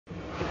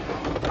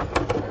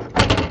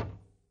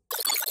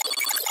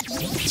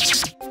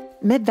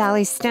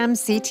Mid-Valley STEM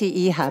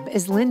CTE Hub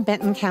is Linn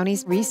Benton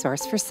County's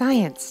resource for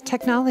science,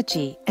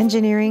 technology,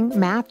 engineering,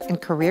 math,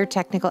 and career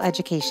technical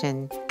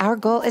education. Our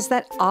goal is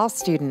that all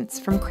students,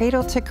 from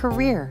cradle to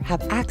career,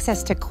 have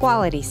access to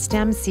quality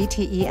STEM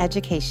CTE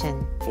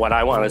education. What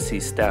I want to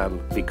see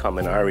STEM become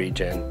in our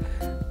region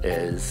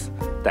is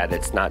that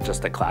it's not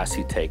just a class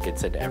you take,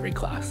 it's in every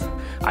class.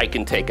 I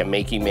can take a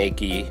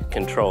makey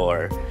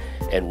controller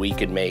and we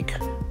can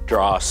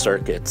draw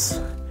circuits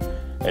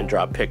and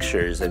draw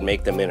pictures and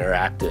make them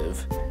interactive,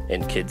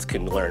 and kids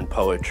can learn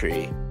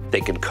poetry.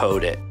 They can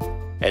code it,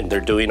 and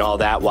they're doing all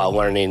that while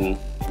learning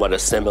what a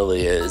simile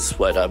is,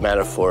 what a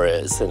metaphor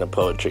is in a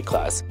poetry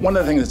class. One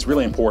of the things that's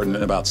really important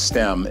about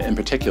STEM in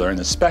particular, and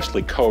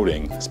especially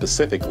coding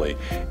specifically,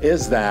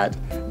 is that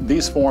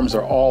these forms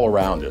are all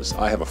around us.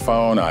 I have a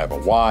phone, I have a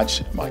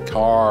watch, my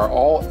car,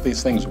 all of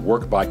these things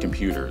work by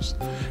computers.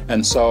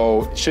 And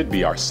so it should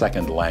be our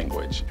second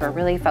language. We're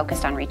really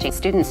focused on reaching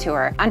students who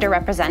are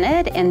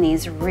underrepresented in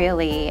these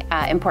really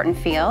important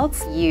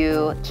fields.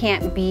 You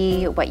can't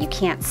be what you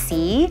can't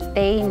see.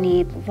 They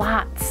need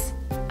lots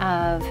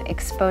of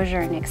exposure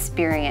and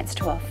experience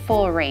to a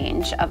full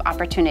range of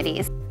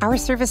opportunities. Our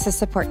services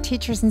support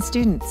teachers and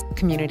students,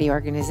 community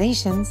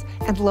organizations,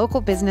 and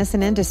local business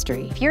and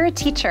industry. If you're a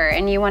teacher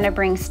and you want to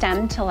bring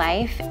STEM to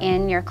life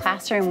in your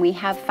classroom, we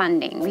have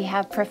funding, we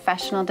have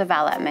professional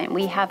development,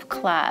 we have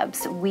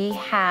clubs, we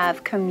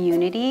have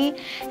community,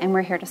 and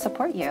we're here to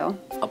support you.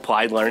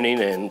 Applied learning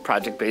and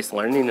project-based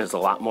learning is a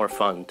lot more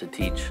fun to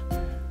teach.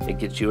 It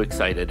gets you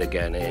excited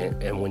again,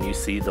 and when you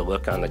see the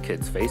look on the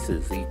kids'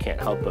 faces, you can't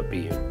help but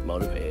be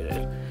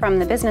motivated. From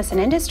the business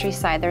and industry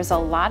side, there's a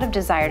lot of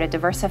desire to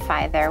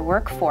diversify their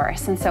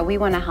workforce, and so we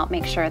want to help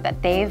make sure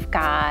that they've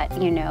got,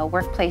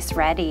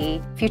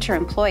 workplace-ready future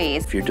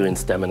employees. If you're doing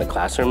STEM in the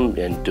classroom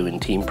and doing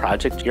team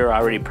projects, you're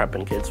already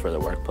prepping kids for the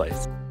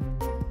workplace.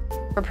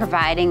 We're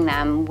providing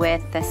them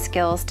with the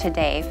skills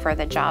today for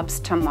the jobs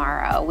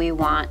tomorrow. We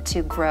want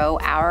to grow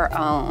our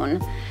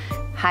own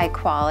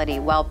high-quality,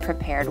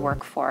 well-prepared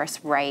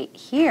workforce right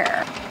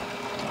here.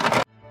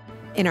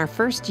 In our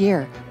first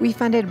year, we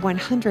funded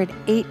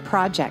 108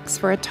 projects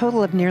for a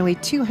total of nearly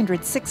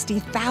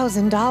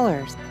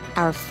 $260,000.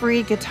 Our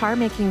free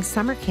guitar-making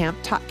summer camp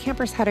taught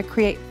campers how to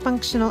create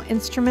functional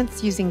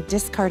instruments using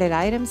discarded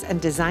items and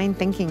design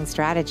thinking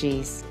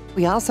strategies.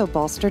 We also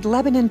bolstered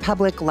Lebanon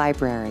Public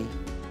Library.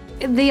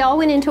 They all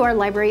went into our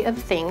library of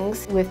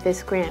things. With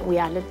this grant, we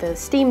added the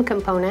STEAM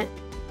component.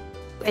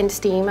 And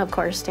STEAM, of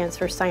course, stands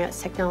for Science,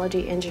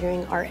 Technology,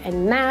 Engineering, Art,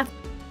 and Math.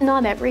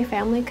 Not every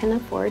family can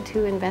afford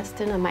to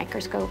invest in a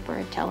microscope or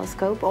a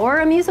telescope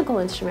or a musical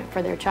instrument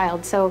for their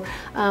child. So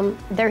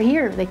they're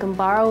here. They can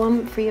borrow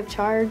them free of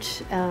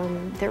charge.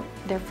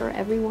 They're for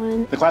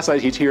everyone. The class I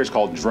teach here is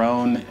called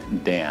Drone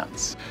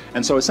Dance.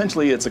 And so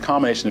essentially it's a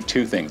combination of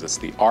two things. It's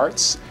the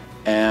arts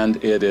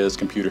and it is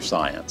computer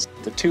science.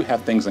 The two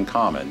have things in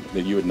common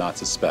that you would not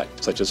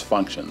suspect, such as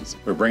functions.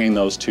 We're bringing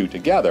those two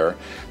together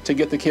to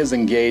get the kids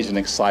engaged and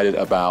excited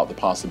about the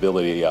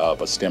possibility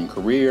of a STEM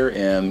career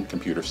in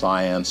computer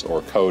science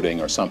or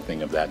coding or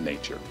something of that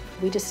nature.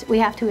 We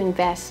have to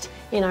invest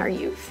in our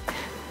youth.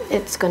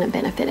 It's going to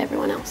benefit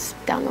everyone else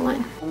down the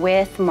line.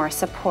 With more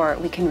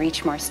support, we can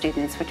reach more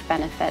students, which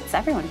benefits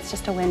everyone. It's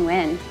just a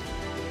win-win.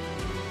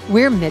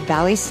 We're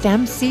Mid-Valley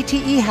STEM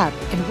CTE Hub,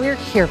 and we're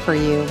here for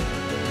you.